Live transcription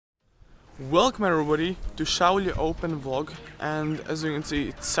Welcome everybody to Qiyi Open Vlog, and as you can see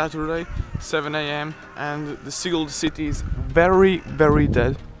it's Saturday 7 AM and the Seagull city is very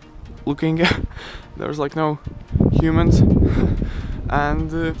dead looking. There's like no humans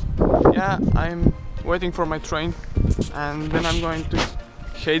and yeah, I'm waiting for my train and then I'm going to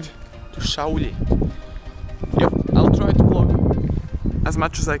head to Qiyi. Yep, I'll try to vlog as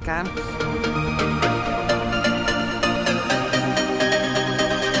much as I can.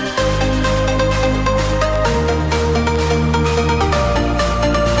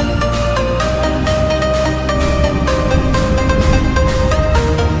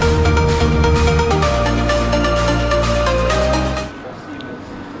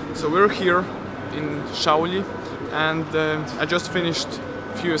 So we're here in Qiyi and I just finished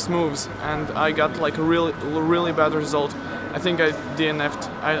fewest moves and I got like a really bad result. I think I DNF'd.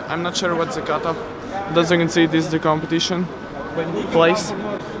 I'm not sure what's the cutoff. As you can see, this is the competition place.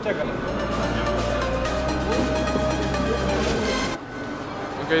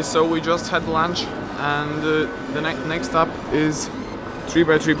 Okay, so we just had lunch and the next up is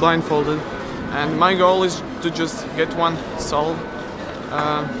 3x3 blindfolded and my goal is to just get one solved.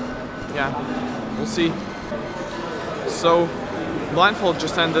 Yeah, we'll see. So blindfold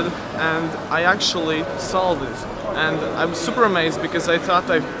just ended and I actually solved it and I'm super amazed because I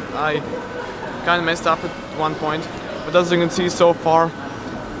thought I kind of messed up at one point, but as you can see so far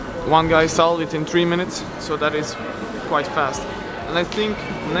one guy solved it in 3 minutes, so that is quite fast. And I think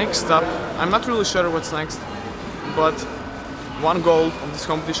next up, I'm not really sure what's next, but one goal of this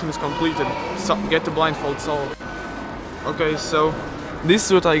competition is completed, so get the blindfold solved. Okay, so this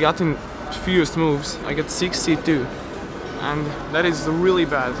is what I got in fewest moves. I got 62 and that is really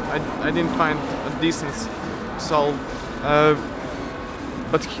bad. I didn't find a decent solve.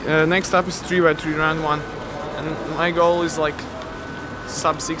 But next up is 3x3 round 1 and my goal is like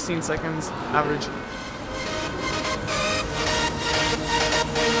sub 16 seconds average.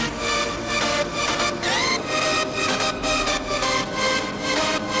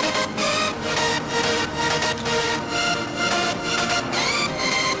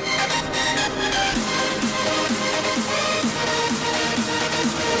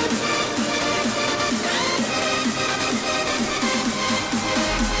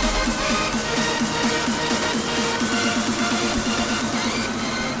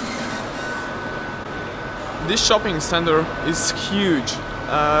 This shopping center is huge,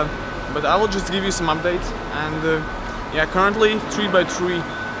 but I will just give you some updates. And yeah, currently 3x3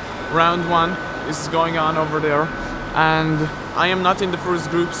 round 1 is going on over there, and I am not in the first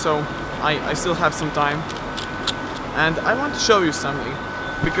group, so I still have some time. And I want to show you something,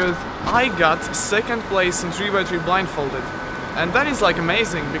 because I got second place in 3x3 blindfolded, and that is like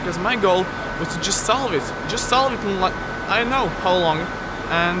amazing, because my goal was to just solve it in like I don't know how long.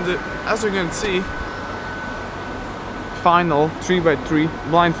 And as you can see, final 3x3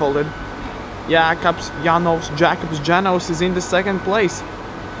 blindfolded. Jacobs Janos is in the second place.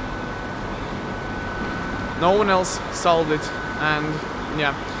 No one else solved it, and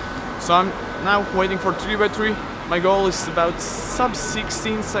yeah. So I'm now waiting for 3x3. My goal is about sub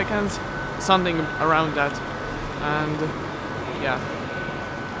 16 seconds, something around that. And yeah,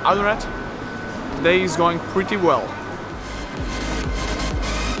 other than that, the day is going pretty well.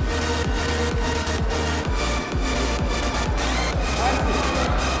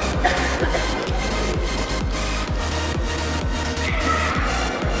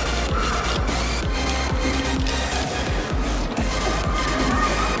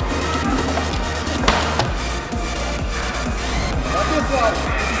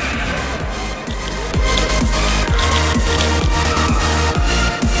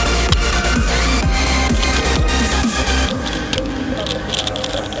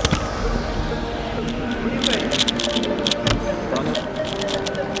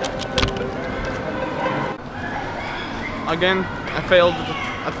 Again, I failed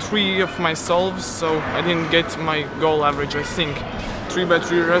at 3 of my solves, so I didn't get my goal average, I think.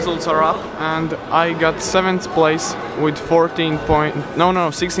 3x3 results are up, and I got 7th place with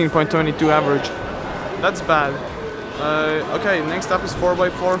 16.22 average. That's bad. Okay, next up is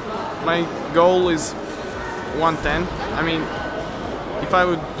 4x4. My goal is 110. I mean, if I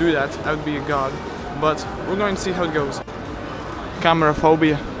would do that, I would be a god. But we're going to see how it goes. Camera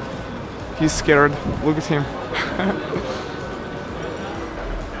phobia. He's scared. Look at him.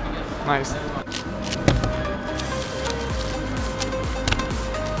 Nice.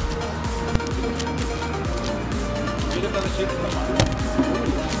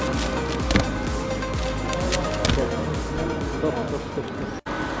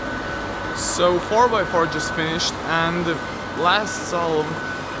 So 4x4 just finished, and the last solve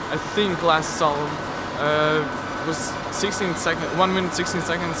I think last solve was 16 seconds, 1 minute 16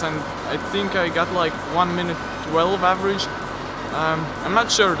 seconds, and I think I got like 1 minute 12 average. I'm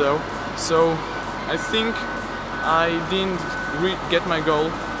not sure though, so I think I didn't get my goal,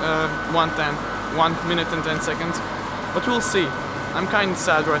 1:10, 1 minute and 10 seconds, but we'll see. I'm kind of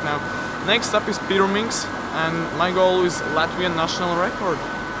sad right now. Next up is Pyraminx, and my goal is Latvian national record.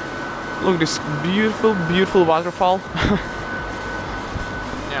 Look, this beautiful, beautiful waterfall.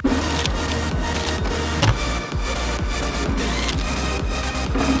 Yeah.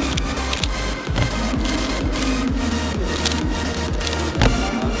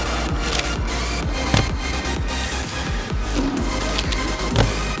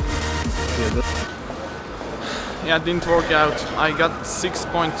 Yeah, it didn't work out. I got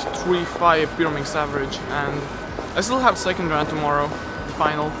 6.35 Pyraminx average, and I still have second round tomorrow, the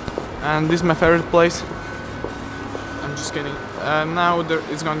final, and this is my favorite place. I'm just kidding. Now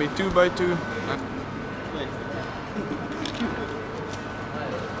it's gonna be 2x2.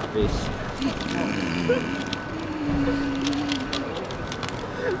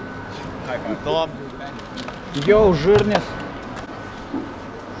 Йоу, жирнес!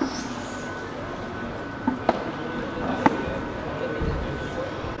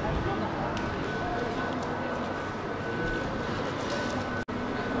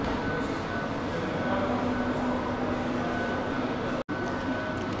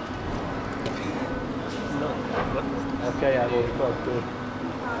 Okay, I will record too.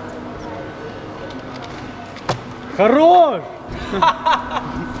 Хорош!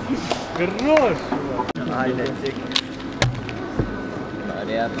 Хорош!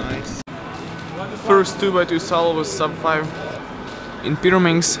 Nice. First 2x2 solo was sub 5. In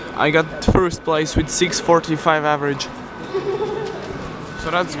Pyraminx, I got first place with 6.45 average.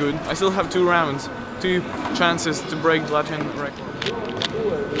 So that's good. I still have 2 rounds, 2 chances to break the Latvian record.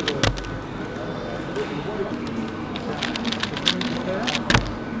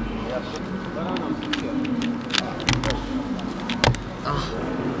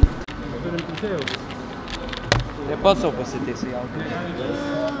 Ja pats jau pasitīs jautājumu.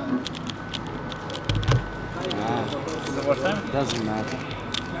 Doesn't matter.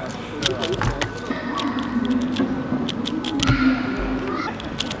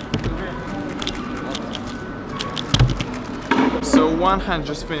 So one hand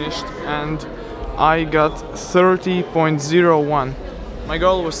just finished and I got 30.01. My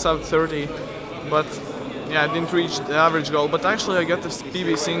goal was sub 30, but yeah, I didn't reach the average goal, but actually I got this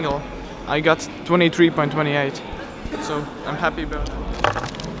PB single. I got 23.28, so I'm happy about it.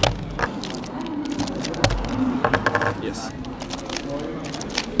 Yes.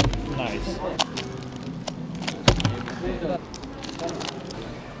 Nice.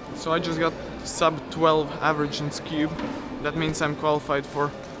 So I just got sub 12 average in Skewb. That means I'm qualified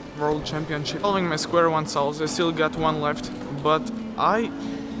for World Championship. Following my square one solves, I still got one left, but I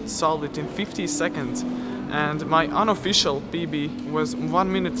solved it in 50 seconds. And my unofficial PB was 1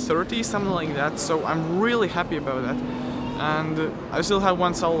 minute 30, something like that, so I'm really happy about that. And I still have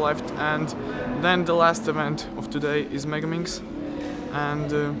one solo left, and then the last event of today is Pyraminx,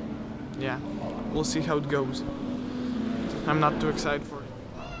 and yeah, we'll see how it goes. I'm not too excited for it.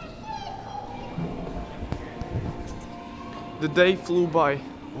 The day flew by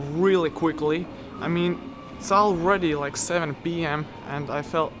really quickly. I mean, it's already like 7 p.m. and I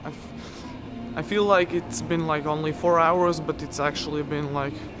feel like it's been like only 4 hours, but it's actually been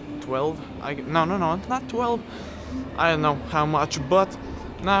like 12. No, not 12. I don't know how much, but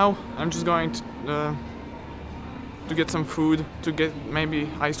now I'm just going to get some food, to get maybe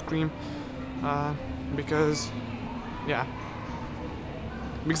ice cream, because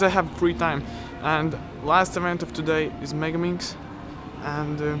I have free time. And last event of today is Pyraminx,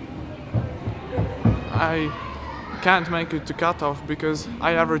 and I can't make it to cutoff because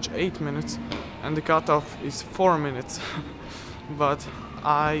I average 8 minutes and the cutoff is 4 minutes. But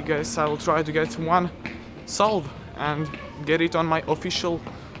I guess I will try to get one solve and get it on my official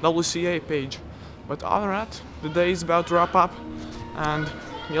WCA page. But other than that, the day is about to wrap up, and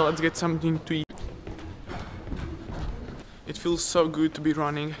yeah, let's get something to eat. It feels so good to be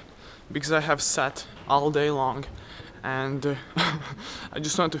running because I have sat all day long, and I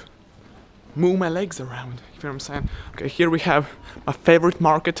just want to move my legs around, you know what I'm saying? Okay, here we have my favorite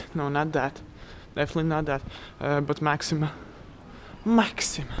market. No, not that. Definitely not that. But Maxima.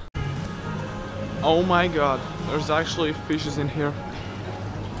 Oh my god, there's actually fishes in here.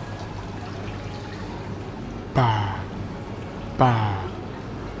 Bah. Bah.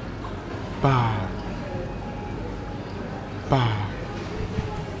 Bah. Bah.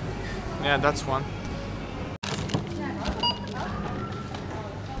 Yeah, that's one.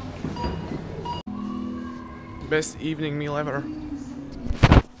 best evening meal ever.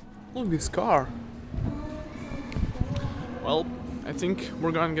 Look, this car. Well, I think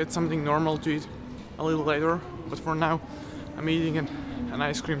we're gonna get something normal to eat a little later, but for now I'm eating an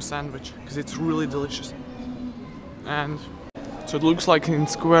ice cream sandwich because it's really delicious. And so it looks like in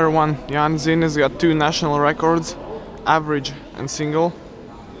square one Jan Zin has got 2 national records, average and single,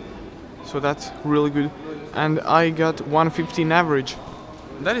 so that's really good. And I got 115 average.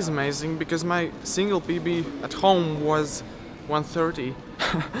 That is amazing because my single PB at home was 130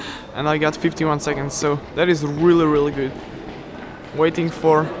 and I got 51 seconds, so that is really good. Waiting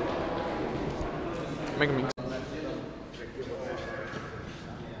for Pyraminx.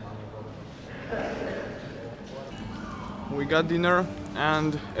 We got dinner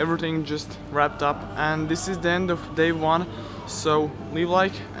and everything just wrapped up, and this is the end of day 1, so leave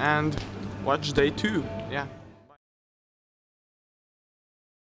like and watch day 2. Yeah.